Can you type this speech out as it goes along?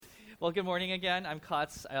Well, good morning again. I'm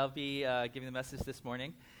Kotz. I'll be giving the message this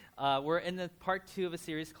morning. We're in the part 2 of a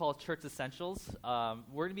series called Church Essentials.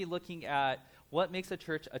 We're going to be looking at what makes a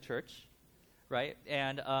church, right?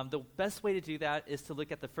 And the best way to do that is to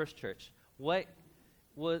look at the first church. What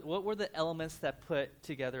were the elements that put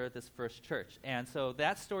together this first church? And so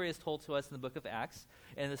that story is told to us in the book of Acts.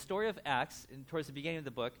 And the story of Acts, towards the beginning of the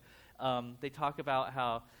book, they talk about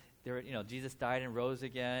how Jesus died and rose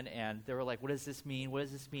again, and they were like, what does this mean? What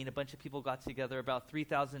does this mean? A bunch of people got together, about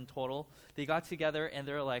 3,000 total. They got together, and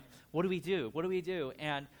they were like, what do we do? What do we do?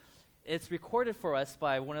 And it's recorded for us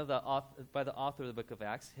by by the author of the book of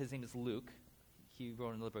Acts. His name is Luke. He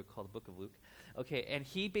wrote another book called the Book of Luke. Okay, and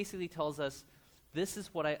he basically tells us, this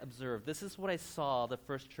is what I observed. This is what I saw the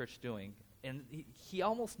first church doing. And he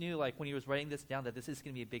almost knew, like, when he was writing this down, that this is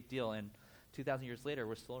going to be a big deal, and 2,000 years later,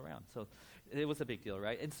 we're still around. So it was a big deal,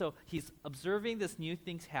 right? And so he's observing this new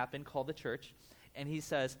things happen called the church, and he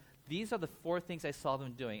says, these are the 4 things I saw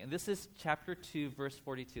them doing. And this is chapter 2, verse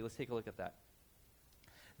 42. Let's take a look at that.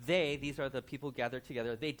 These are the people gathered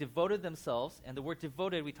together, they devoted themselves, and the word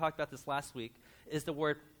devoted, we talked about this last week, is the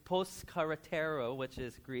word poskaratero, which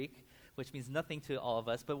is Greek, which means nothing to all of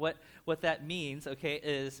us. But what that means, okay,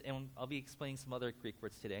 is, and I'll be explaining some other Greek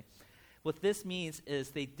words today. What this means is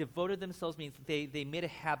they devoted themselves, means they made a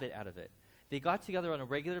habit out of it. They got together on a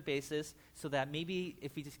regular basis so that maybe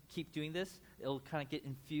if we just keep doing this, it'll kind of get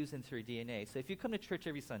infused into your DNA. So if you come to church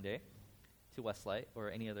every Sunday, to Westlight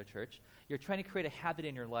or any other church, you're trying to create a habit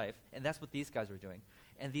in your life, and that's what these guys were doing.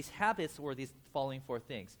 And these habits were these following 4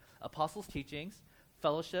 things: apostles' teachings,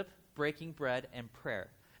 fellowship, breaking bread, and prayer.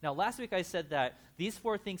 Now, last week I said that these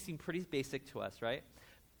 4 things seem pretty basic to us, right?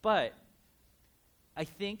 But I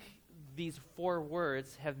think these 4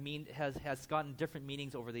 words has gotten different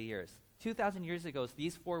meanings over the years. 2,000 years ago,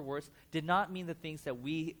 these 4 words did not mean the things that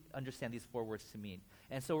we understand these 4 words to mean.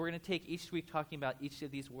 And so we're going to take each week talking about each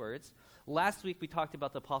of these words. Last week we talked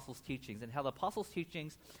about the apostles' teachings, and how the apostles'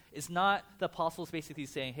 teachings is not the apostles basically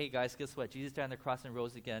saying, hey guys, guess what? Jesus died on the cross and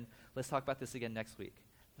rose again. Let's talk about this again next week.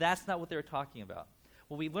 That's not what they were talking about.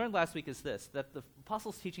 What we learned last week is this, that the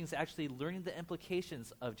apostles' teachings is actually learning the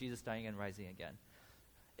implications of Jesus dying and rising again.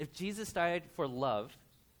 If Jesus died for love,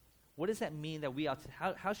 what does that mean that we ought to,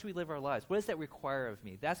 how should we live our lives? What does that require of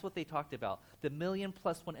me? That's what they talked about, the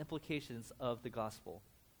 1,000,000+ implications of the gospel.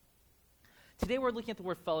 Today we're looking at the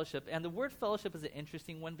word fellowship, and the word fellowship is an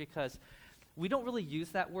interesting one because we don't really use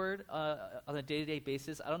that word on a day-to-day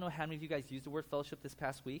basis. I don't know how many of you guys used the word fellowship this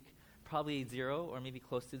past week. Probably 0 or maybe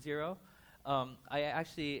close to 0. I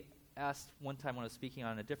actually asked one time when I was speaking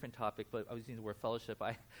on a different topic, but I was using the word fellowship.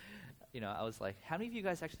 I was like, how many of you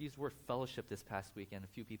guys actually used the word fellowship this past week? And a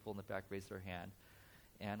few people in the back raised their hand.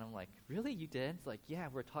 And I'm like, really, you did? It's like, yeah,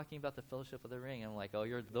 we're talking about the fellowship of the ring. And I'm like, oh,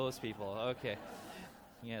 you're those people. Okay.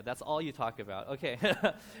 Yeah, that's all you talk about. Okay.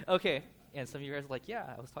 Okay. And some of you guys are like,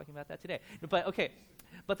 yeah, I was talking about that today. But, okay.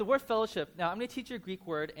 But the word fellowship, now I'm going to teach you a Greek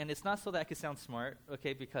word, and it's not so that I can sound smart,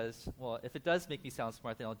 okay, because, well, if it does make me sound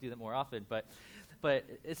smart, then I'll do that more often. But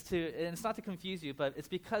it's not to confuse you, but it's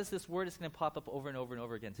because this word is going to pop up over and over and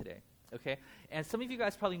over again today, okay? And some of you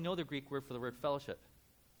guys probably know the Greek word for the word fellowship.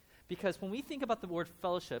 Because when we think about the word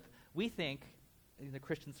fellowship, we think, in the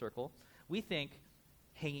Christian circle, we think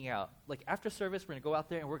hanging out. Like after service, we're going to go out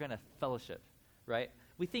there and we're going to fellowship, right?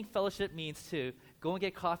 We think fellowship means to go and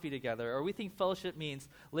get coffee together, or we think fellowship means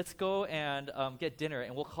let's go and get dinner,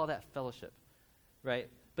 and we'll call that fellowship, right?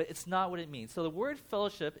 But it's not what it means. So the word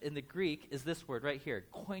fellowship in the Greek is this word right here,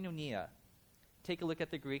 koinonia. Take a look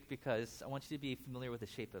at the Greek because I want you to be familiar with the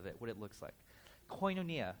shape of it, what it looks like.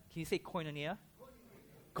 Koinonia. Can you say koinonia?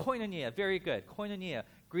 Koinonia. Very good. Koinonia.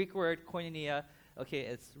 Greek word, koinonia. Okay,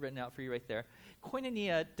 it's written out for you right there.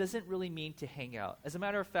 Koinonia doesn't really mean to hang out. As a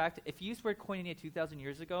matter of fact, if you used the word koinonia 2,000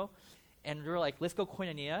 years ago, and you're like, let's go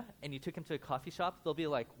koinonia, and you took him to a coffee shop, they'll be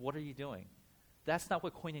like, what are you doing? That's not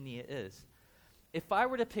what koinonia is. If I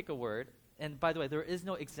were to pick a word, and by the way, there is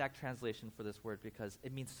no exact translation for this word because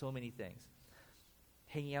it means so many things.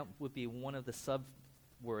 Hanging out would be one of the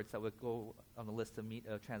sub-words that would go on the list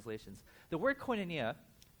of translations. The word koinonia,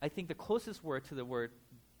 I think the closest word to the word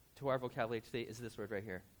to our vocabulary today is this word right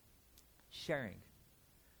here. Sharing.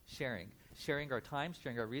 Sharing our time,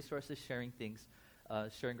 sharing our resources, sharing things,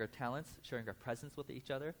 sharing our talents, sharing our presence with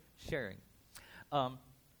each other, sharing. And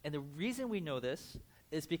the reason we know this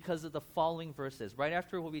is because of the following verses. Right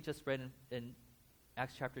after what we just read in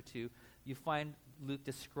Acts chapter 2, you find Luke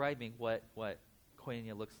describing what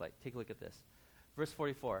koinonia looks like. Take a look at this. Verse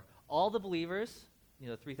 44, all the believers,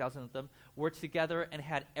 3,000 of them, were together and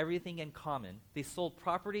had everything in common. They sold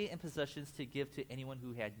property and possessions to give to anyone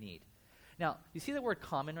who had need. Now, you see the word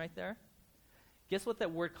common right there? Guess what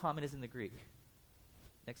that word common is in the Greek?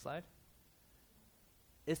 Next slide.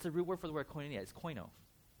 It's the root word for the word koinonia. It's koino.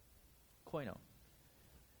 Koino.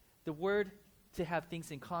 The word to have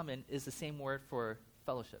things in common is the same word for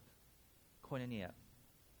fellowship. Koinonia.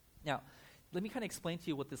 Now, let me kind of explain to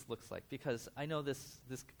you what this looks like, because I know this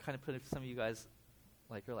kind of put some of you guys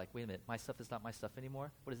you're like, wait a minute, my stuff is not my stuff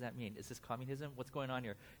anymore? What does that mean? Is this communism? What's going on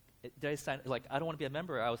here? Did I sign, I don't want to be a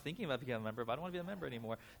member. I was thinking about becoming a member, but I don't want to be a member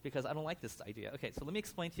anymore because I don't like this idea. Okay, so let me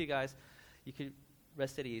explain to you guys. You could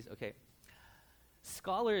rest at ease. Okay.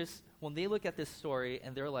 Scholars, when they look at this story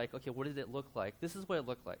and they're like, okay, what did it look like? This is what it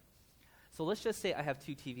looked like. So let's just say I have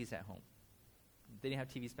 2 TVs at home. They didn't have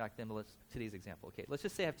TVs back then, but today's example. Okay, let's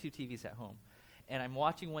just say I have 2 TVs at home. And I'm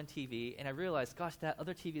watching one TV, and I realize, gosh, that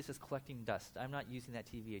other TV is just collecting dust. I'm not using that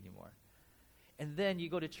TV anymore. And then you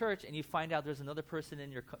go to church, and you find out there's another person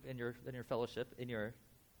in your fellowship, in your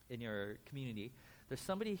community. There's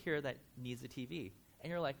somebody here that needs a TV,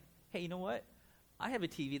 and you're like, hey, you know what? I have a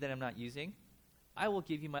TV that I'm not using. I will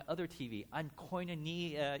give you my other TV. I'm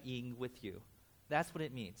koinoniaing with you. That's what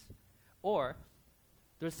it means. Or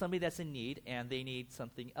there's somebody that's in need, and they need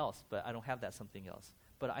something else, but I don't have that something else.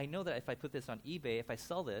 But I know that if I put this on eBay, if I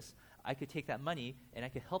sell this, I could take that money and I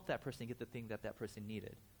could help that person get the thing that that person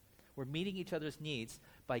needed. We're meeting each other's needs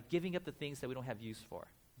by giving up the things that we don't have use for.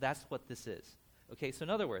 That's what this is. Okay, so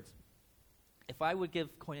in other words, if I would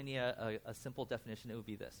give koinonia a simple definition, it would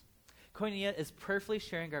be this. Koinonia is prayerfully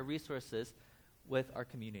sharing our resources with our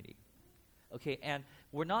community. Okay, and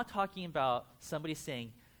we're not talking about somebody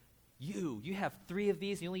saying, you have 3 of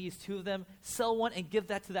these, you only use 2 of them, sell one and give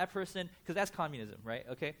that to that person, because that's communism, right?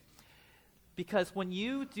 Okay? Because when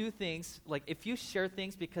you do things, like if you share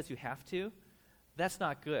things because you have to, that's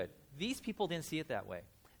not good. These people didn't see it that way.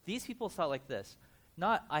 These people saw it like this.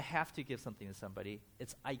 Not I have to give something to somebody,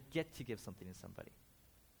 it's I get to give something to somebody.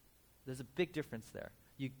 There's a big difference there.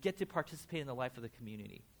 You get to participate in the life of the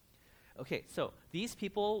community. Okay, so these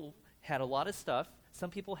people had a lot of stuff. Some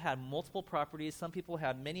people had multiple properties. Some people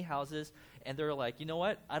had many houses. And they're like, you know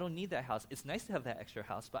what? I don't need that house. It's nice to have that extra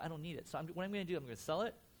house, but I don't need it. So what I'm going to do, I'm going to sell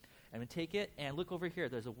it. I'm going to take it. And look over here.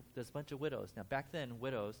 There's a bunch of widows. Now, back then,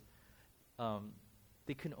 widows,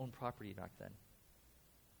 they couldn't own property back then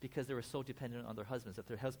because they were so dependent on their husbands. If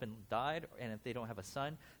their husband died and if they don't have a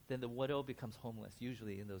son, then the widow becomes homeless.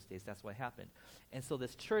 Usually in those days, that's what happened. And so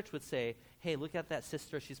this church would say, hey, look at that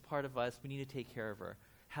sister. She's part of us. We need to take care of her.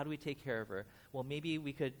 How do we take care of her? Well, maybe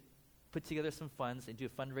we could put together some funds and do a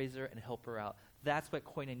fundraiser and help her out. That's what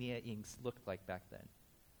koinonia looked like back then.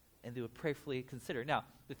 And they would prayerfully consider. Now,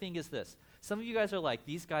 the thing is this. Some of you guys are like,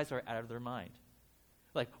 these guys are out of their mind.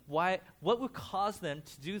 Like, why? What would cause them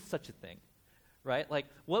to do such a thing? Right? Like,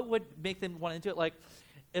 what would make them want to do it? Like,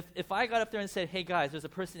 if I got up there and said, hey, guys, there's a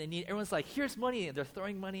person in need, everyone's like, here's money, and they're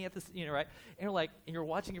throwing money at this, right? And you're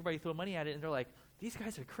watching everybody throw money at it, and they're like, these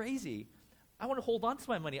guys are crazy. I want to hold on to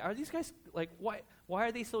my money. Are these guys, why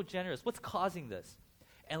are they so generous? What's causing this?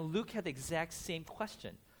 And Luke had the exact same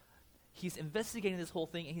question. He's investigating this whole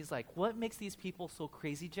thing, and he's like, what makes these people so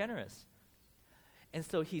crazy generous? And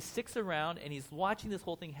so he sticks around, and he's watching this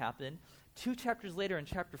whole thing happen. 2 chapters later, in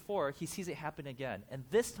chapter 4, he sees it happen again. And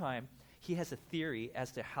this time, he has a theory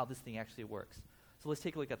as to how this thing actually works. So let's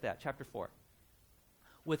take a look at that. Chapter 4.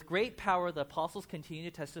 With great power, the apostles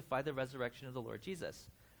continued to testify the resurrection of the Lord Jesus.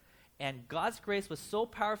 And God's grace was so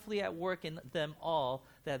powerfully at work in them all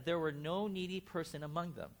that there were no needy person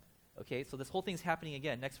among them. Okay, so this whole thing's happening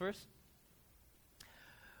again. Next verse.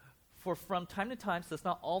 For from time to time, so that's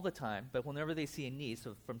not all the time, but whenever they see a need,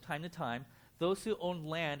 so from time to time, those who owned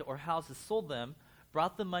land or houses sold them,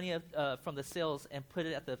 brought the money from the sales and put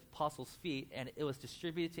it at the apostles' feet, and it was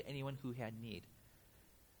distributed to anyone who had need.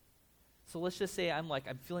 So let's just say I'm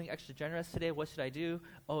feeling extra generous today. What should I do?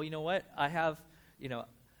 Oh, you know what? I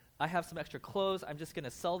have some extra clothes. I'm just going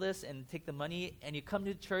to sell this and take the money. And you come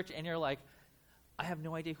to church and you're like, I have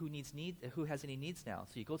no idea who has any needs now.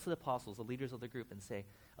 So you go to the apostles, the leaders of the group, and say,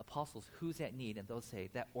 apostles, who's at need? And they'll say,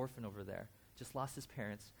 that orphan over there just lost his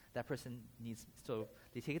parents. That person needs, so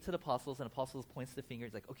they take it to the apostles, and apostles points the finger.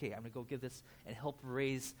 It's like, okay, I'm going to go give this and help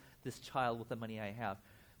raise this child with the money I have.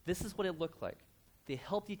 This is what it looked like. They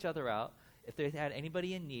helped each other out. If they had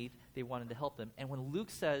anybody in need, they wanted to help them. And when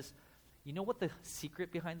Luke says, you know what the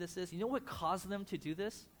secret behind this is? You know what caused them to do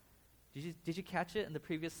this? Did you catch it in the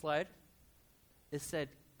previous slide? It said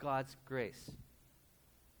God's grace.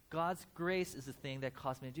 God's grace is the thing that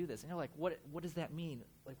caused me to do this. And you're like, what does that mean?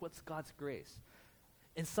 Like, what's God's grace?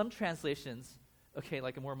 In some translations, okay,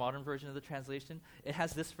 like a more modern version of the translation, it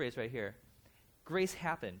has this phrase right here. Grace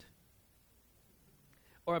happened.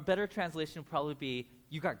 Or a better translation would probably be,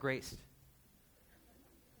 you got graced.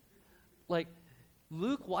 Like,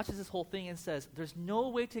 Luke watches this whole thing and says, there's no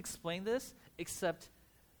way to explain this except,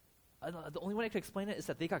 the only way I can explain it is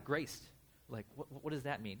that they got graced. Like, what does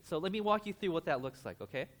that mean? So let me walk you through what that looks like,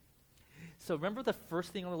 okay? So remember the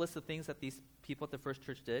first thing on the list of things that these people at the first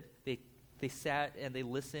church did? They sat and they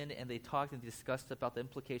listened and they talked and discussed about the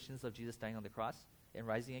implications of Jesus dying on the cross and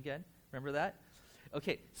rising again. Remember that?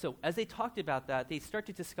 Okay, so as they talked about that, they start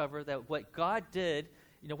to discover that what God did,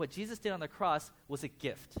 what Jesus did on the cross was a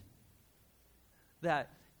gift. That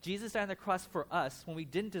Jesus died on the cross for us when we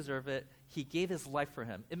didn't deserve it. He gave his life for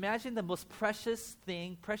him. Imagine the most precious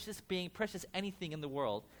thing, precious being, precious anything in the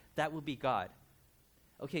world. That would be God.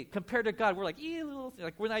 Okay, compared to God, we're like,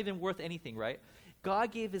 we're not even worth anything, right?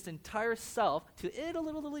 God gave his entire self to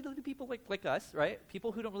little people like us, right?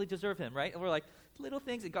 People who don't really deserve him, right? And we're like, little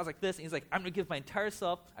things, and God's like this, and he's like, I'm going to give my entire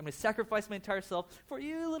self, I'm going to sacrifice my entire self for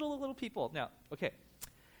you little people. Now, okay,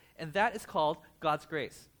 and that is called God's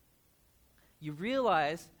grace. You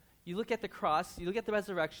realize, you look at the cross, you look at the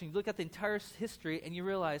resurrection, you look at the entire history, and you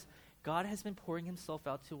realize God has been pouring himself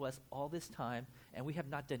out to us all this time, and we have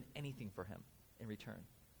not done anything for him in return.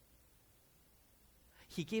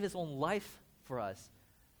 He gave his own life for us.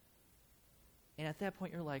 And at that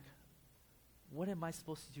point, you're like, what am I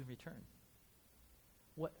supposed to do in return?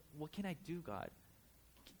 What can I do, God?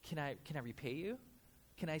 Can I repay you?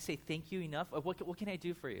 Can I say thank you enough? Or what can I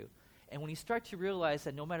do for you? And when you start to realize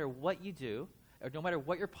that no matter what you do, or no matter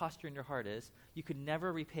what your posture in your heart is, you could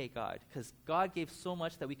never repay God, because God gave so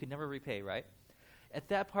much that we could never repay, right? At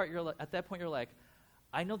that point, you're like,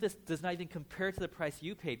 I know this does not even compare to the price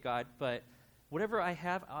you paid, God, but whatever I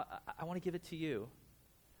have, I want to give it to you.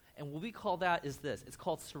 And what we call that is this. It's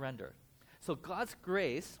called surrender. So God's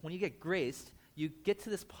grace, when you get graced, you get to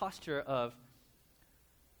this posture of,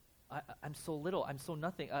 I'm so little, I'm so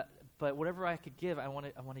nothing, but whatever I could give, I want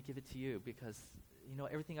to give it to you, because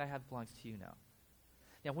everything I have belongs to you now.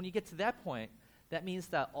 Now, when you get to that point, that means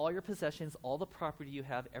that all your possessions, all the property you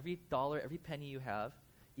have, every dollar, every penny you have,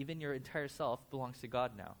 even your entire self belongs to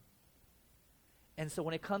God now. And so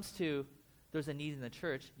when it comes to there's a need in the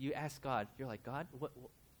church, you ask God, you're like, God,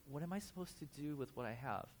 what am I supposed to do with what I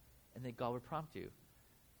have? And then God would prompt you.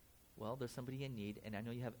 Well, there's somebody in need, and I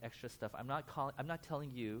know you have extra stuff. I'm not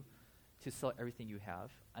telling you to sell everything you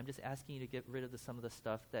have. I'm just asking you to get rid of some of the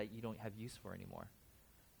stuff that you don't have use for anymore.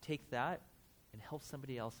 Take that and help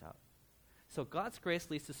somebody else out. So God's grace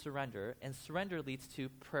leads to surrender, and surrender leads to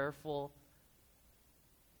prayerful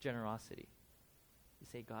generosity. You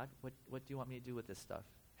say, God, what do you want me to do with this stuff?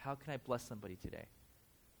 How can I bless somebody today?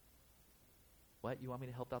 What? You want me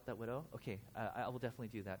to help out that widow? Okay, I will definitely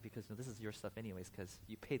do that, because this is your stuff anyways, because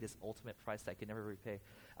you pay this ultimate price that I could never repay.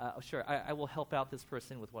 Sure, I will help out this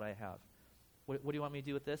person with what I have. What do you want me to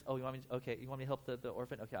do with this? Oh, you want me to help the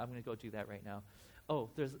orphan? Okay, I'm going to go do that right now. Oh,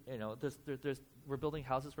 we're building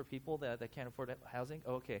houses for people that can't afford housing.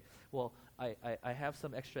 Oh, okay, well, I have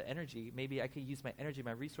some extra energy. Maybe I could use my energy,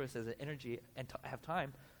 my resources as energy, and have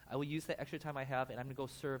time. I will use that extra time I have, and I'm going to go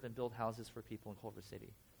serve and build houses for people in Culver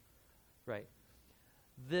City. Right?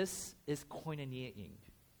 This is koinoniaing.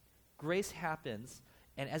 Grace happens,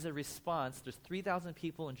 and as a response, there's 3,000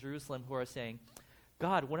 people in Jerusalem who are saying,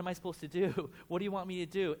 God, what am I supposed to do? What do you want me to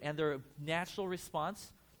do? And their natural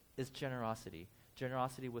response is generosity.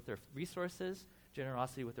 Generosity with their resources,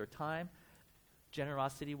 generosity with their time,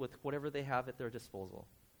 generosity with whatever they have at their disposal.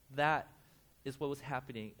 That is what was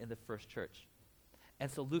happening in the first church. And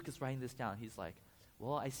so Luke is writing this down. He's like,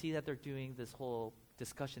 well, I see that they're doing this whole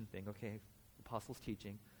discussion thing, okay, apostles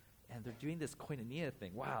teaching, and they're doing this koinonia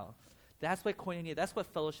thing. Wow. That's what koinonia, that's what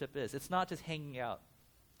fellowship is. It's not just hanging out.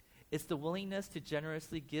 It's the willingness to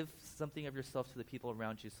generously give something of yourself to the people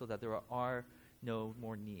around you so that there are no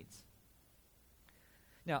more needs.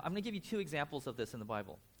 Now, I'm going to give you two examples of this in the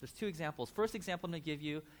Bible. There's two examples. First example I'm going to give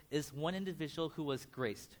you is one individual who was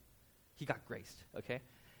graced. He got graced, okay?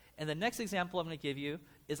 And the next example I'm going to give you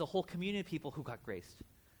is a whole community of people who got graced.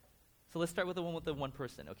 So let's start with the one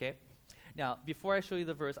person, okay? Now, before I show you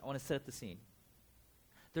the verse, I want to set up the scene.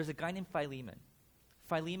 There's a guy named Philemon.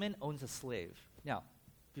 Philemon owns a slave. Now,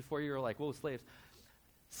 before you're like, whoa, slaves.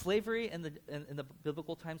 Slavery in the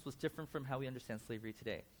biblical times was different from how we understand slavery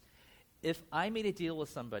today. If I made a deal with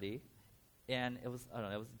somebody, and it was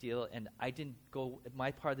a deal, and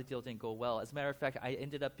my part of the deal didn't go well. As a matter of fact, I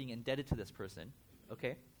ended up being indebted to this person,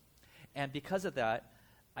 okay? And because of that,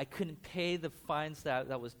 I couldn't pay the fines that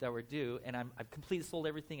were due, and I've completely sold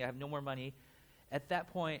everything. I have no more money. At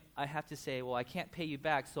that point, I have to say, well, I can't pay you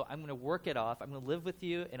back, so I'm going to work it off. I'm going to live with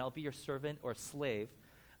you, and I'll be your servant or slave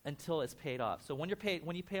until it's paid off. So when you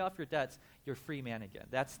pay off your debts, you're a free man again.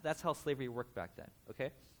 That's how slavery worked back then,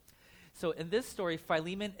 okay? So in this story,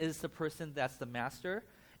 Philemon is the person that's the master,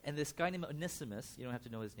 and this guy named Onesimus, you don't have to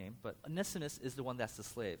know his name, but Onesimus is the one that's the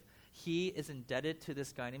slave. He is indebted to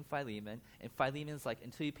this guy named Philemon, and Philemon's like,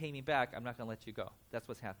 until you pay me back, I'm not going to let you go. That's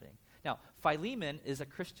what's happening. Now, Philemon is a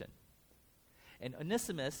Christian, and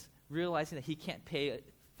Onesimus, realizing that he can't pay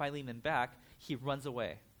Philemon back, he runs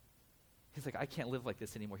away. He's like, I can't live like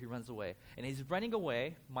this anymore. He runs away. And he's running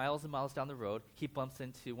away, miles and miles down the road. He bumps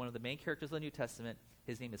into one of the main characters of the New Testament.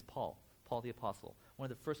 His name is Paul the Apostle, one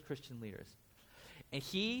of the first Christian leaders. And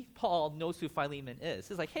Paul, knows who Philemon is.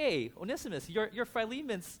 He's like, hey, Onesimus, you're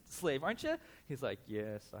Philemon's slave, aren't you? He's like,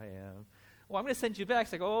 yes, I am. Well, I'm going to send you back.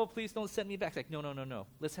 He's like, oh, please don't send me back. He's like, no.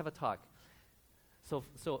 Let's have a talk. So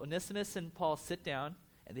Onesimus and Paul sit down,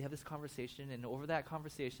 and they have this conversation. And over that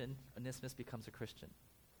conversation, Onesimus becomes a Christian.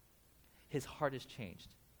 His heart is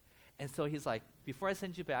changed. And so he's like, before I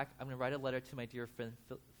send you back, I'm going to write a letter to my dear friend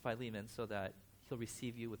Philemon so that he'll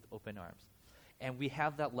receive you with open arms. And we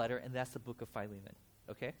have that letter, and that's the book of Philemon.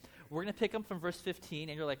 Okay? We're going to pick up from verse 15,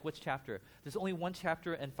 and you're like, which chapter? There's only one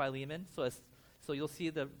chapter in Philemon, so you'll see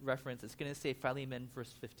the reference. It's going to say Philemon,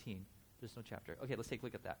 verse 15. There's no chapter. Okay, let's take a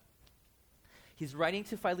look at that. He's writing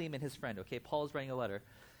to Philemon, his friend. Okay, Paul is writing a letter.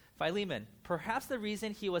 Philemon, perhaps the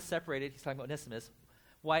reason he was separated, he's talking about Onesimus,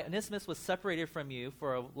 why Onesimus was separated from you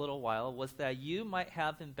for a little while was that you might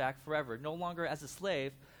have him back forever, no longer as a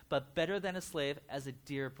slave, but better than a slave, as a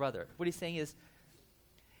dear brother. What he's saying is,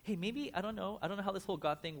 hey, maybe, I don't know how this whole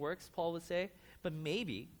God thing works, Paul would say, but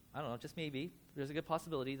maybe, I don't know, just maybe, there's a good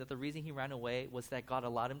possibility that the reason he ran away was that God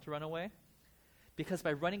allowed him to run away. Because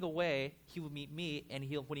by running away, he will meet me, and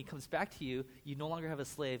when he comes back to you, you no longer have a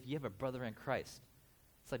slave, you have a brother in Christ.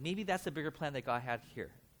 It's like, maybe that's the bigger plan that God had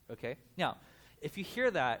here, okay? Now, if you hear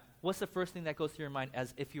that, what's the first thing that goes through your mind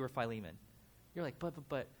as if you were Philemon? You're like,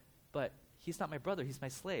 but he's not my brother, he's my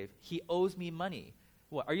slave. He owes me money.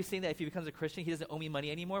 What, are you saying that if he becomes a Christian, he doesn't owe me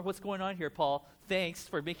money anymore? What's going on here, Paul? Thanks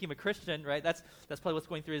for making him a Christian, right? That's probably what's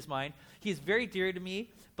going through his mind. He's very dear to me,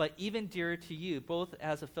 but even dearer to you, both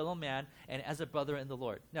as a fellow man and as a brother in the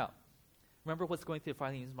Lord. Now, remember what's going through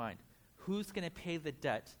Philemon's mind. Who's going to pay the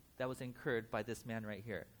debt that was incurred by this man right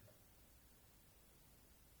here?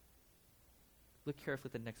 Look carefully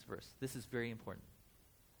at the next verse. This is very important.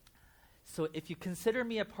 So if you consider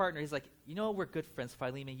me a partner, he's like, we're good friends,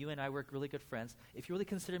 Philemon. You and I, we're really good friends. If you really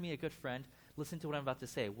consider me a good friend, listen to what I'm about to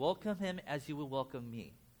say. Welcome him as you will welcome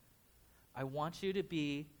me. I want you to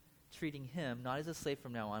be treating him not as a slave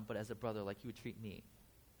from now on, but as a brother like you would treat me.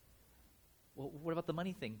 Well, what about the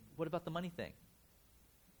money thing?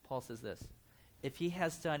 Paul says this. If he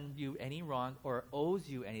has done you any wrong or owes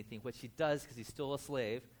you anything, which he does because he's still a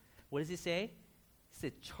slave, what does he say? He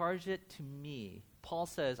said, charge it to me. Paul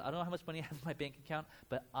says, I don't know how much money I have in my bank account,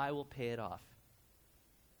 but I will pay it off.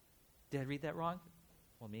 Did I read that wrong?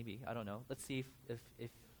 Well, maybe. I don't know. Let's see if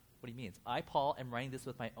what he means. I, Paul, am writing this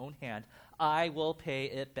with my own hand. I will pay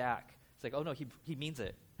it back. It's like, oh no, he means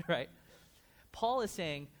it, right? Paul is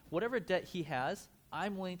saying, whatever debt he has,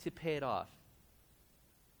 I'm willing to pay it off.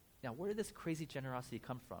 Now, where did this crazy generosity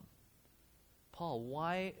come from? Paul,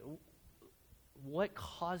 what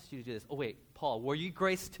caused you to do this? Oh wait, Paul, were you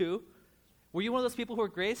graced too? Were you one of those people who were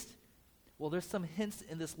graced? Well, there's some hints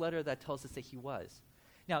in this letter that tells us that he was.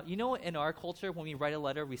 Now, in our culture, when we write a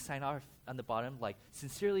letter, we sign off on the bottom, like,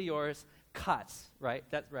 sincerely yours, Katz, right?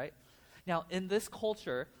 That's right. Now, in this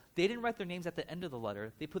culture, they didn't write their names at the end of the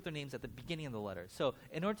letter. They put their names at the beginning of the letter. So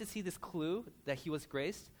in order to see this clue that he was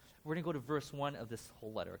graced, we're going to go to verse 1 of this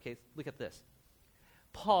whole letter, okay? Look at this.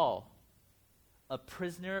 Paul, a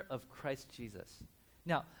prisoner of Christ Jesus.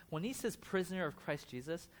 Now, when he says prisoner of Christ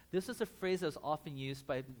Jesus, this is a phrase that was often used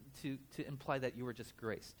to imply that you were just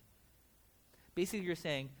graced. Basically, you're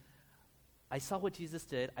saying, I saw what Jesus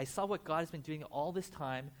did. I saw what God has been doing all this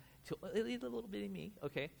time to a little bit of me,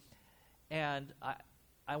 okay? And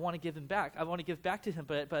I want to give him back. I want to give back to him,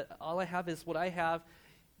 but all I have is what I have.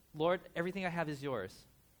 Lord, everything I have is yours.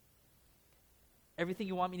 Everything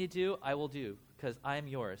you want me to do, I will do, because I am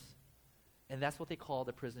yours. And that's what they call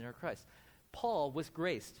the prisoner of Christ. Paul was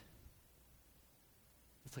graced.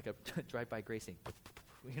 It's like a drive-by gracing.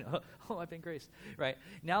 Oh, I've been graced, right?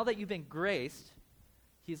 Now that you've been graced,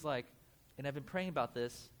 he's like, and I've been praying about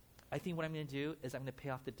this, I think what I'm going to do is I'm going to pay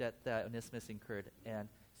off the debt that Onesimus incurred, and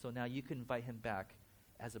so now you can invite him back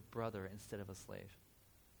as a brother instead of a slave.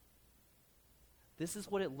 This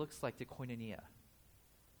is what it looks like to Koinonia.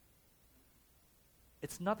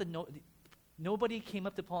 It's not that nobody came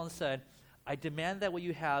up to Paul and said, I demand that what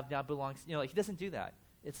you have now belongs, he doesn't do that.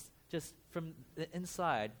 It's just from the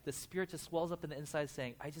inside, the Spirit just swells up in the inside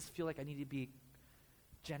saying, I just feel like I need to be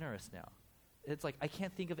generous now. It's like, I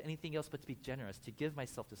can't think of anything else but to be generous, to give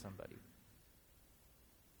myself to somebody.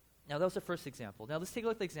 Now, that was the first example. Now, let's take a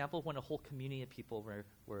look at the example of when a whole community of people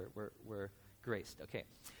were graced. Okay.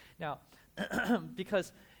 Now,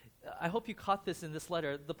 because I hope you caught this in this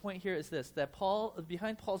letter, the point here is this, that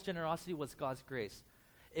behind Paul's generosity was God's grace.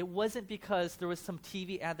 It wasn't because there was some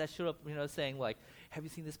TV ad that showed up, saying like, have you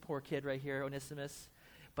seen this poor kid right here, Onesimus?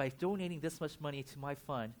 By donating this much money to my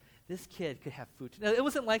fund, this kid could have food. No, it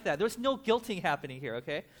wasn't like that. There was no guilting happening here,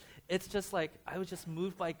 okay? It's just like, I was just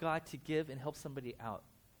moved by God to give and help somebody out.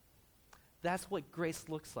 That's what grace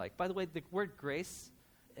looks like. By the way, the word grace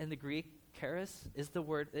in the Greek, charis, is the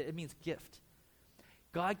word, it means gift.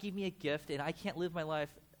 God gave me a gift, and I can't live my life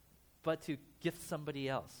but to gift somebody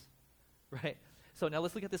else, right? So now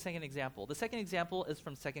let's look at the second example. The second example is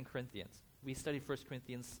from 2 Corinthians. We studied 1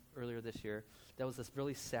 Corinthians earlier this year. That was this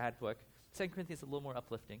really sad book. 2 Corinthians is a little more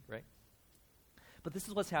uplifting, right? But this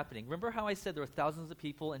is what's happening. Remember how I said there were thousands of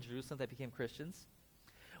people in Jerusalem that became Christians?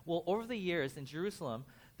 Well, over the years in Jerusalem,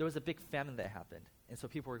 there was a big famine that happened, and so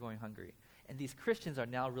people were going hungry. And these Christians are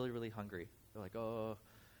now really, really hungry. They're like, oh,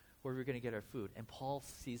 where are we going to get our food? And Paul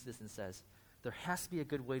sees this and says, there has to be a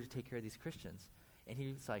good way to take care of these Christians. And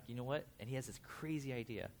he's like, you know what? And he has this crazy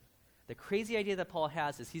idea. The crazy idea that Paul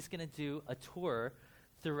has is he's going to do a tour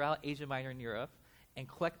throughout Asia Minor and Europe and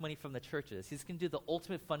collect money from the churches. He's going to do the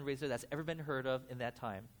ultimate fundraiser that's ever been heard of in that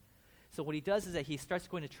time. So what he does is that he starts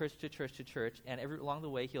going to church to church to church, and along the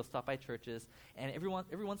way he'll stop by churches, and every once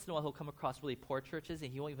in a while he'll come across really poor churches,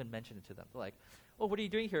 and he won't even mention it to them. They're like, oh, what are you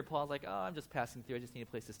doing here, Paul? Like, oh, I'm just passing through. I just need a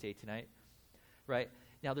place to stay tonight, right?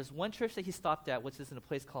 Now, there's one church that he stopped at, which is in a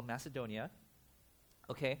place called Macedonia,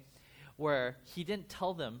 okay, where he didn't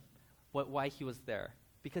tell them why he was there,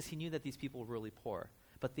 because he knew that these people were really poor,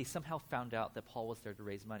 but they somehow found out that Paul was there to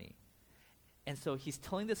raise money. And so he's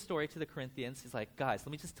telling this story to the Corinthians. He's like, guys,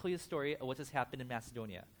 let me just tell you a story of what just happened in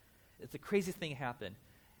Macedonia. It's the craziest thing happened.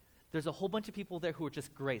 There's a whole bunch of people there who were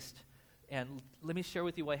just graced. And let me share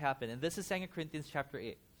with you what happened. And this is 2 Corinthians chapter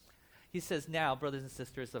 8. He says, now, brothers and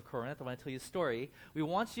sisters of Corinth, I want to tell you a story. We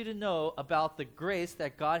want you to know about the grace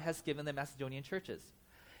that God has given the Macedonian churches.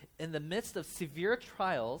 In the midst of severe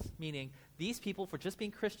trials, meaning these people, for just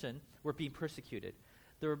being Christian, were being persecuted.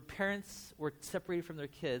 Their parents were separated from their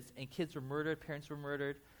kids, and kids were murdered, parents were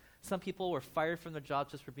murdered. Some people were fired from their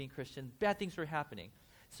jobs just for being Christian. Bad things were happening.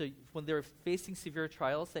 So when they're facing severe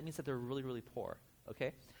trials, that means that they're really, really poor,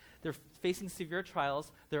 okay? They're facing severe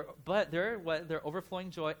trials, but their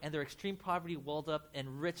overflowing joy and their extreme poverty welled up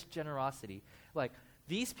in rich generosity. Like,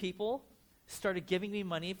 these people started giving me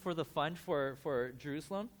money for the fund for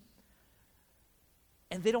Jerusalem,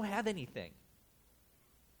 and they don't have anything.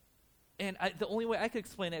 And the only way I could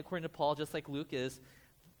explain it, according to Paul, just like Luke, is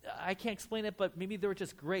I can't explain it, but maybe they were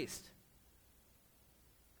just graced.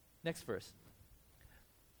 Next verse.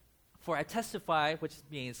 For I testify, which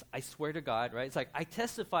means I swear to God, right? It's like, I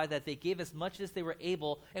testify that they gave as much as they were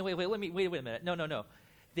able. And wait a minute. No.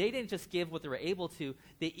 They didn't just give what they were able to.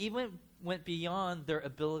 They even went beyond their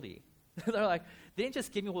ability. They're like, they didn't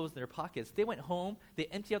just give me what was in their pockets. They went home, they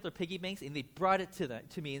emptied out their piggy banks, and they brought it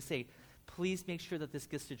to me and say, please make sure that this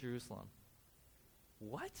gets to Jerusalem.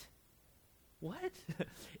 What?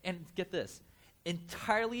 And get this,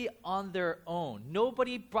 entirely on their own.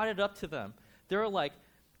 Nobody brought it up to them. They're like,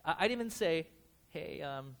 I didn't even say, hey,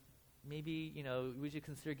 maybe, would you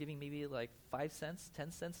consider giving maybe like 5 cents,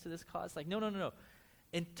 10 cents to this cause? Like, no.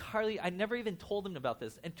 Entirely, I never even told them about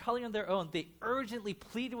this. Entirely on their own, they urgently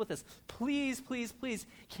pleaded with us, please,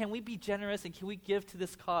 can we be generous and can we give to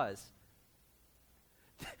this cause?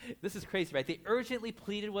 This is crazy, right? They urgently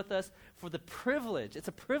pleaded with us for the privilege, it's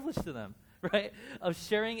a privilege to them, right, of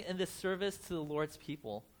sharing in this service to the Lord's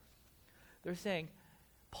people. They're saying,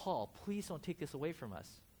 Paul, please don't take this away from us.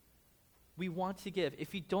 We want to give.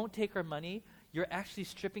 If you don't take our money, you're actually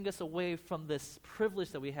stripping us away from this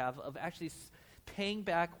privilege that we have of actually paying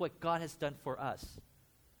back what God has done for us.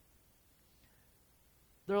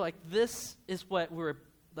 They're like, this is what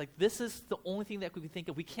this is the only thing that we can think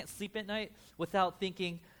of. We can't sleep at night without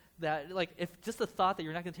thinking that, if just the thought that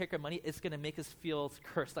you're not going to take our money, it's going to make us feel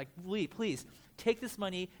cursed. Like, please, take this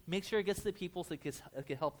money, make sure it gets to the people so it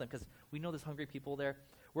can help them, because we know there's hungry people there.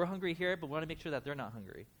 We're hungry here, but we want to make sure that they're not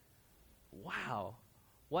hungry. Wow.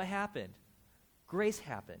 What happened? Grace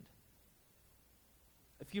happened.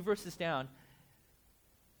 A few verses down,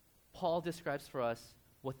 Paul describes for us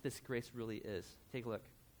what this grace really is. Take a look.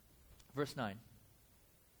 Verse 9.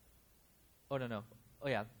 Oh, no. Oh,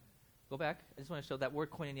 yeah. Go back. I just want to show that word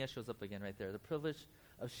koinonia shows up again right there. The privilege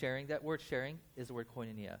of sharing. That word sharing is the word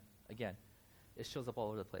koinonia. Again, it shows up all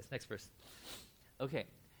over the place. Next verse. Okay.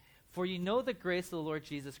 For you know the grace of the Lord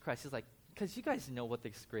Jesus Christ. He's like, Because you guys know what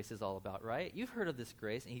this grace is all about, right? You've heard of this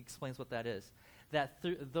grace, and he explains what that is. That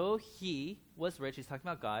though he was rich, he's talking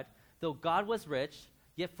about God, though God was rich,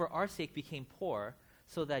 yet for our sake became poor,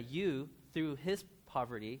 so that you, through his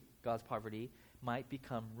poverty, God's poverty, might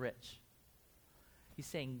become rich. He's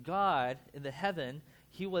saying God in the heaven,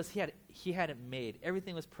 he had it made.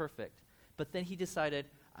 Everything was perfect. But then he decided,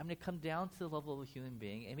 I'm going to come down to the level of a human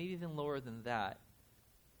being, and maybe even lower than that.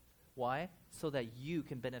 Why? So that you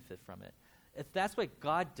can benefit from it. If that's what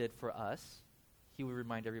God did for us, he would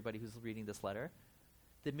remind everybody who's reading this letter,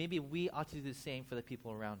 that maybe we ought to do the same for the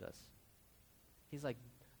people around us. He's like,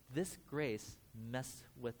 this grace messed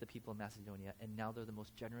with the people of Macedonia, and now they're the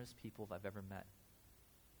most generous people I've ever met.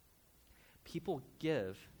 People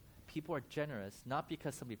give, people are generous, not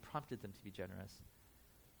because somebody prompted them to be generous.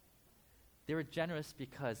 They were generous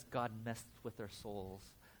because God messed with their souls,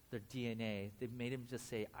 their DNA. They made him just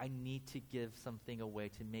say, I need to give something away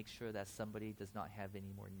to make sure that somebody does not have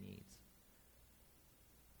any more needs.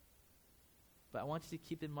 But I want you to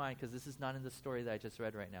keep in mind, because this is not in the story that I just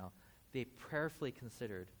read right now, they prayerfully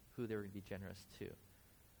considered who they were going to be generous to.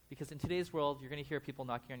 Because in today's world, you're going to hear people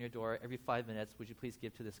knocking on your door every 5 minutes, would you please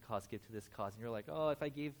give to this cause, give to this cause. And you're like, oh, if I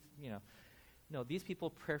gave, No, these people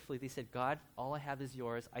prayerfully, they said, God, all I have is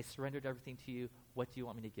yours. I surrendered everything to you. What do you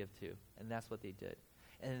want me to give to? And that's what they did.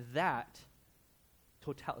 And that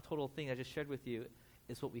total thing I just shared with you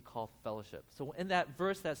is what we call fellowship. So in that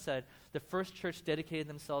verse that said, the first church dedicated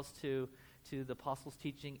themselves to the apostles'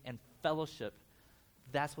 teaching and fellowship,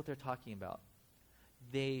 that's what they're talking about.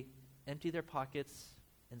 They emptied their pockets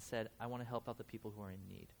and said, I want to help out the people who are in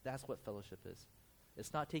need. That's what fellowship is.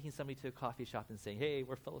 It's not taking somebody to a coffee shop and saying, hey,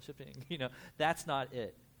 we're fellowshipping. That's not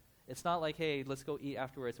it. It's not like, hey, let's go eat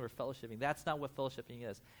afterwards and we're fellowshipping. That's not what fellowshipping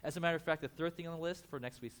is. As a matter of fact, the third thing on the list for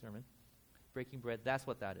next week's sermon, breaking bread, that's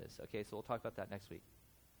what that is. Okay, so we'll talk about that next week.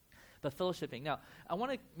 But fellowshipping. Now, I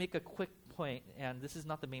want to make a quick point, and this is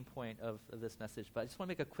not the main point of this message, but I just want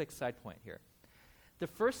to make a quick side point here. The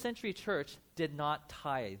first century church did not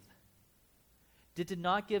tithe. They did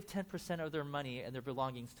not give 10% of their money and their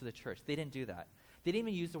belongings to the church. They didn't do that. They didn't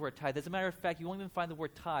even use the word tithe. As a matter of fact, you won't even find the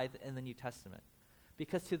word tithe in the New Testament.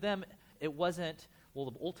 Because to them, it wasn't, well,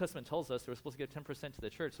 the Old Testament tells us they were supposed to give 10% to the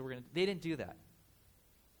church, so they didn't do that.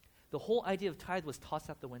 The whole idea of tithe was tossed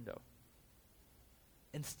out the window.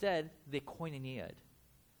 Instead, they koinonia'd.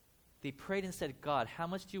 They prayed and said, God, how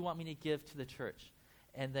much do you want me to give to the church?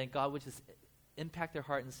 And then God would just impact their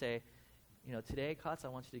heart and say, today, Kotz, I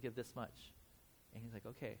want you to give this much. And he's like,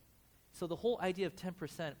 okay. So the whole idea of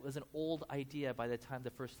 10% was an old idea by the time the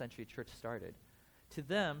first century church started. To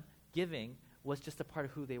them, giving was just a part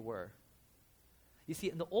of who they were. You see,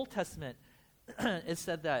 in the Old Testament, it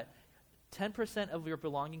said that 10% of your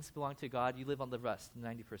belongings belong to God, you live on the rest,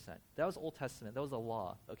 90%. That was Old Testament. That was a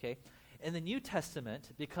law, okay? In the New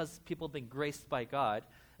Testament, because people have been graced by God,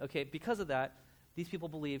 okay, because of that, these people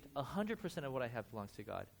believed 100% of what I have belongs to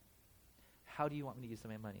God. How do you want me to use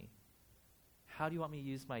my money? How do you want me to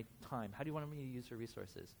use my time? How do you want me to use your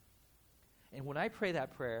resources? And when I pray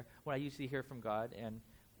that prayer, what I usually hear from God, and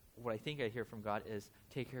what I think I hear from God, is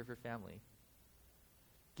take care of your family.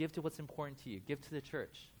 Give to what's important to you. Give to the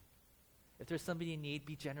church. If there's somebody in need,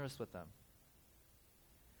 be generous with them.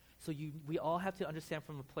 So we all have to understand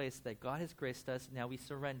from a place that God has graced us, now we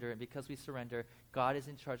surrender, and because we surrender, God is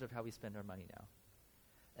in charge of how we spend our money now.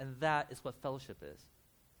 And that is what fellowship is.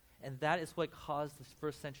 And that is what caused this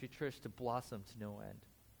first century church to blossom to no end.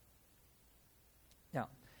 Now,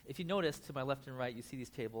 if you notice to my left and right, you see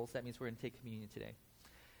these tables. That means we're going to take communion today.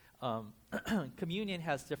 Communion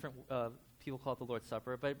has different, people call it the Lord's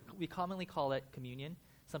Supper, but we commonly call it communion.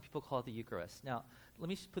 Some people call it the Eucharist. Now, let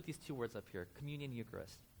me just put these two words up here, communion,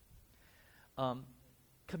 Eucharist.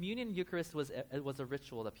 Communion, Eucharist was a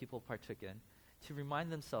ritual that people partook in to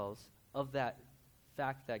remind themselves of that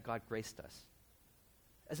fact that God graced us.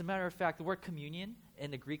 As a matter of fact, the word communion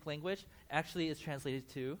in the Greek language actually is translated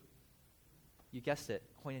to, you guessed it,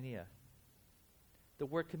 koinonia. The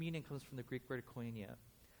word communion comes from the Greek word koinonia.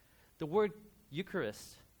 The word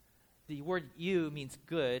Eucharist, the word eu means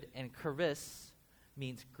good, and charis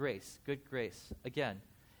means grace, good grace. Again,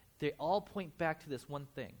 they all point back to this one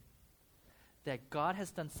thing, that God has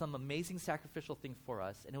done some amazing sacrificial thing for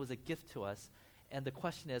us, and it was a gift to us, and the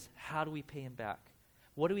question is, how do we pay him back?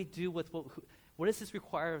 What do we do with what does this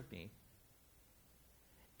require of me?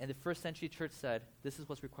 And the first century church said, this is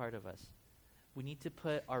what's required of us. We need to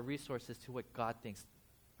put our resources to what God thinks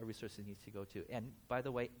our resources need to go to. And by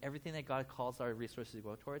the way, everything that God calls our resources to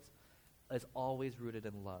go towards is always rooted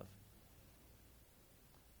in love.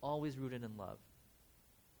 Always rooted in love.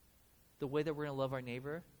 The way that we're going to love our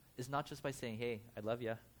neighbor is not just by saying, hey, I love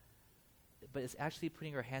you. but it's actually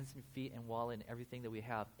putting our hands and feet and wallet and everything that we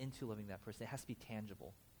have into loving that person. It has to be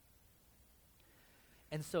tangible.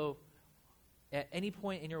 And so at any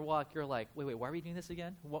point in your walk, you're like, wait, why are we doing this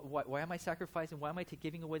again? Why am I sacrificing? Why am I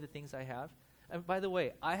giving away the things I have? And by the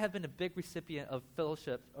way, I have been a big recipient of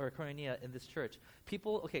fellowship or Koinonia in this church.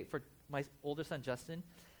 People, for my older son, Justin,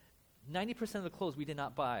 90% of the clothes we did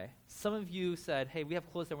not buy. Some of you said, hey, we have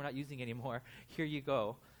clothes that we're not using anymore. Here you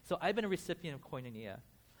go. So I've been a recipient of Koinonia.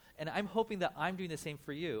 And I'm hoping that I'm doing the same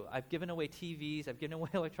for you. I've given away TVs. I've given away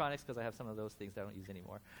electronics because I have some of those things that I don't use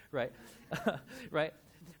anymore, right? Right?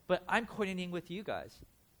 But I'm Koinoniaing with you guys.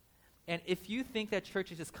 And if you think that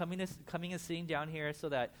church is just coming and sitting down here so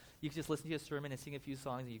that you can just listen to a sermon and sing a few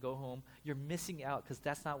songs and you go home, you're missing out because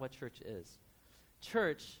that's not what church is.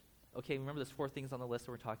 Church, remember there's 4 things on the list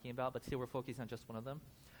that we're talking about, but today we're focusing on just one of them.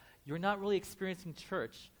 You're not really experiencing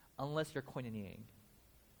church unless you're koinoniaing.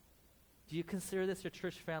 Do you consider this your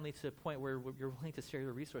church family to a point where you're willing to share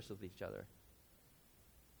your resources with each other?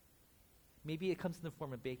 Maybe it comes in the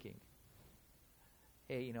form of baking.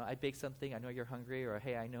 Hey, I baked something, I know you're hungry, or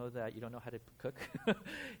hey, I know that you don't know how to cook.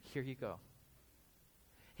 Here you go.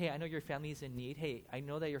 Hey, I know your family's in need. Hey, I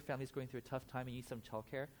know that your family's going through a tough time and you need some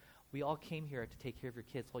childcare. We all came here to take care of your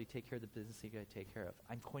kids while you take care of the business that you got to take care of.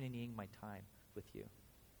 I'm koinoniaing my time with you.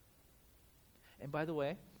 And by the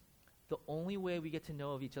way, the only way we get to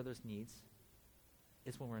know of each other's needs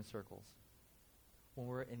is when we're in circles, when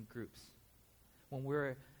we're in groups, when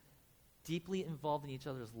we're deeply involved in each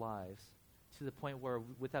other's lives to the point where,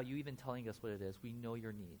 without you even telling us what it is, we know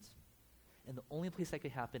your needs. And the only place that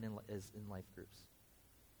could happen is in life groups.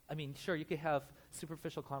 I mean, sure, you could have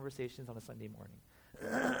superficial conversations on a Sunday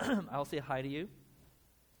morning. I'll say hi to you.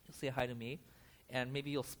 You'll say hi to me. And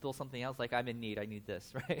maybe you'll spill something else like, I'm in need, I need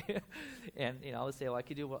this, right? And I'll say, well,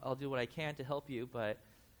 I'll do what I can to help you, but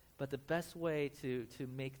the best way to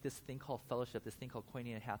make this thing called fellowship, this thing called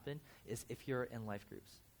koinonia happen, is if you're in life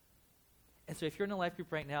groups. And so if you're in a life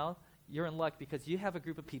group right now, you're in luck because you have a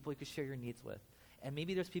group of people you can share your needs with. And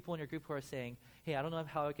maybe there's people in your group who are saying, hey, I don't know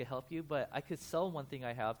how I could help you, but I could sell one thing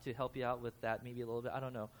I have to help you out with that maybe a little bit, I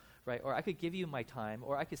don't know, right? Or I could give you my time,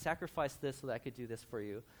 or I could sacrifice this so that I could do this for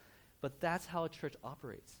you. But that's how a church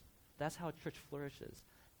operates. That's how a church flourishes,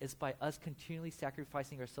 is by us continually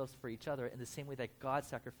sacrificing ourselves for each other in the same way that God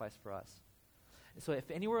sacrificed for us. And so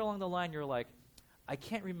if anywhere along the line you're like, I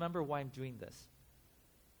can't remember why I'm doing this.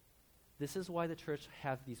 This is why the church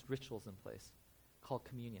have these rituals in place called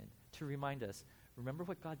communion, to remind us, remember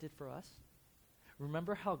what God did for us?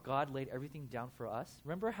 Remember how God laid everything down for us?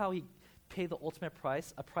 Remember how he paid the ultimate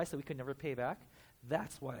price, a price that we could never pay back?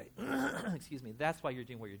 That's why, that's why you're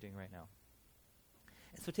doing what you're doing right now.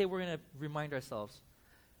 And so today we're going to remind ourselves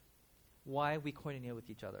why we koinonia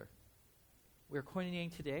with each other. We're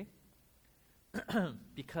koinoniaing today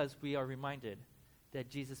because we are reminded that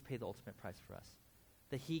Jesus paid the ultimate price for us,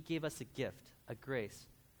 that he gave us a gift, a grace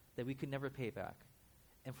that we could never pay back.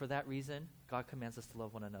 And for that reason, God commands us to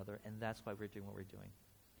love one another, and that's why we're doing what we're doing.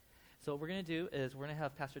 So what we're going to do is we're going to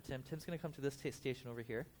have Pastor Tim. Tim's going to come to this station over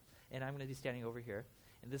here, and I'm going to be standing over here,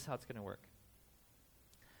 and this is how it's going to work.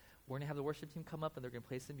 We're going to have the worship team come up, and they're going to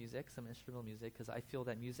play some music, some instrumental music, because I feel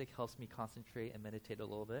that music helps me concentrate and meditate a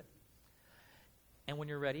little bit. And when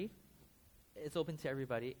you're ready, it's open to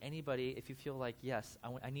everybody. Anybody, if you feel like, yes,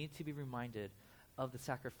 I need to be reminded of the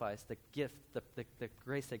sacrifice, the gift, the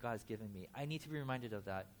grace that God has given me. I need to be reminded of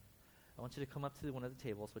that. I want you to come up to one of the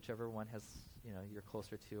tables, whichever one has, you're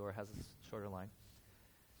closer to or has a shorter line.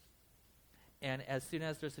 And as soon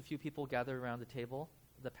as there's a few people gathered around the table,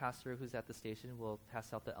 the pastor who's at the station will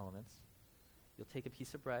pass out the elements. You'll take a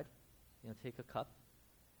piece of bread, take a cup,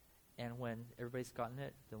 and when everybody's gotten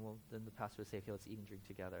it, then the pastor will say, okay, let's eat and drink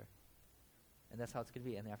together. And that's how it's going to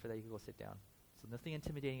be. And after that, you can go sit down. So nothing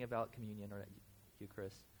intimidating about communion or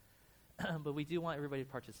Eucharist. But we do want everybody to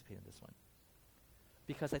participate in this one.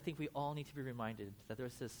 Because I think we all need to be reminded that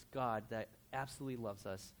there's this God that absolutely loves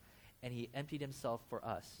us, and he emptied himself for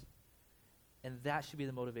us. And that should be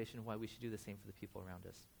the motivation why we should do the same for the people around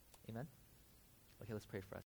us. Amen? Okay, let's pray for us.